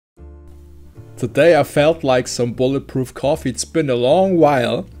Today I felt like some bulletproof coffee. It's been a long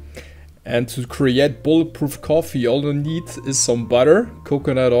while. And to create bulletproof coffee, all you need is some butter,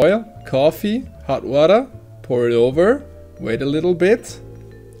 coconut oil, coffee, hot water, pour it over, wait a little bit,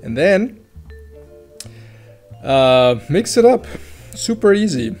 and then mix it up. Super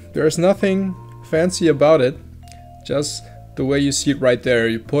easy. There's nothing fancy about it. Just the way you see it right there.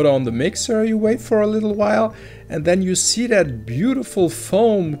 You put on the mixer, you wait for a little while, and then you see that beautiful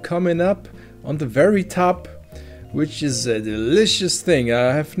foam coming up on the very top, which is a delicious thing.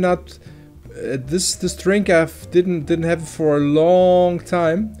 I have not this drink I didn't have it for a long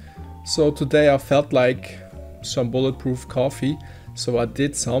time, so today I felt like some bulletproof coffee, so I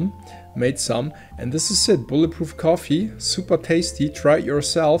made some, and this is it. Bulletproof coffee, super tasty. Try it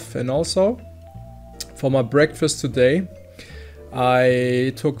yourself. And also for my breakfast today,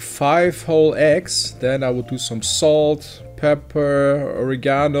 I took 5 whole eggs. Then I would do some salt, pepper,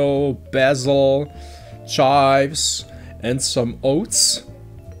 oregano, basil, chives, and some oats.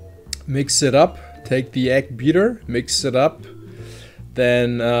 Mix it up. Take the egg beater, mix it up.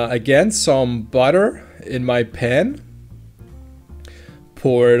 Then again some butter in my pan.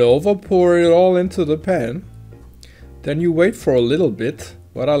 Pour it all into the pan. Then you wait for a little bit.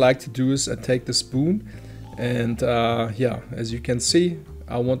 What I like to do is I take the spoon and yeah, as you can see,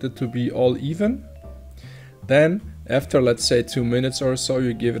 I want it to be all even. Then after, let's say 2 minutes or so,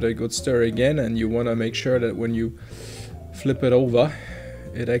 you give it a good stir again, and you want to make sure that when you flip it over,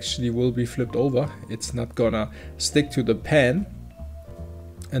 it actually will be flipped over. It's not gonna stick to the pan.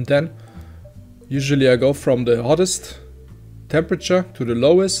 And then usually I go from the hottest temperature to the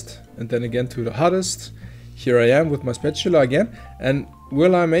lowest, and then again to the hottest. Here I am with my spatula again, and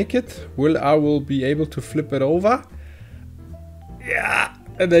will I make it? I will be able to flip it over? Yeah,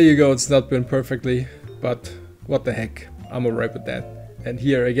 and there you go. It's not been perfectly, but what the heck, I'm alright with that. And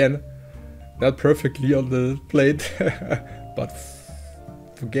here again, not perfectly on the plate, but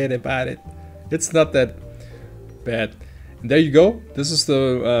forget about it. It's not that bad. And there you go. This is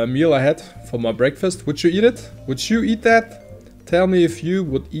the meal I had for my breakfast. Would you eat it? Would you eat that? Tell me if you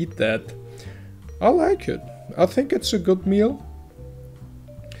would eat that. I like it. I think it's a good meal.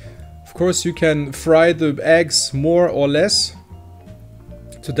 Of course, you can fry the eggs more or less.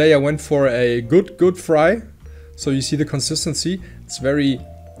 Today I went for a good fry. So you see the consistency. It's very,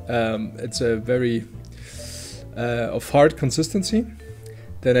 it's a very of hard consistency.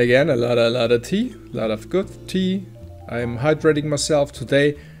 Then again, a lot of tea, a lot of good tea. I'm hydrating myself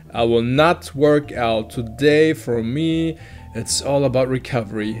today. I will not work out today. For me, it's all about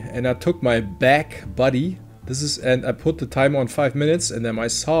recovery. And I took my back buddy. And I put the timer on 5 minutes, and I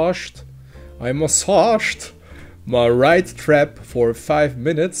massaged my right trap for 5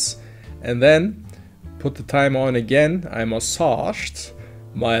 minutes, and then put the timer on again. I massaged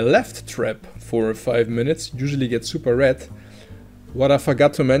my left trap for 5 minutes. Usually get super red. What I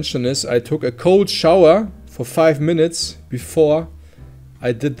forgot to mention is I took a cold shower for 5 minutes before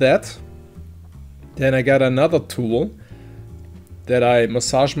I did that. Then I got another tool that I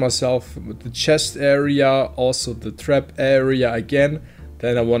massage myself with the chest area, also the trap area again.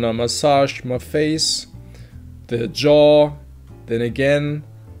 Then I want to massage my face, the jaw, then again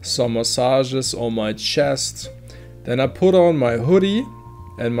some massages on my chest. Then I put on my hoodie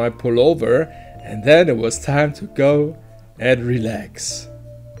and my pullover, and then it was time to go and relax.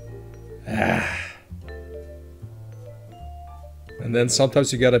 And then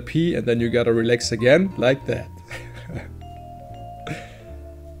sometimes you gotta pee, and then you gotta relax again, like that.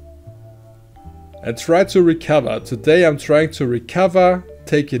 And try to recover. Today I'm trying to recover.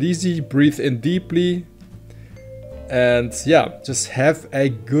 Take it easy, breathe in deeply, and yeah, just have a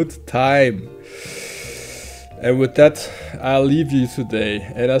good time. And with that, I'll leave you today,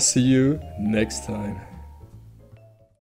 and I'll see you next time.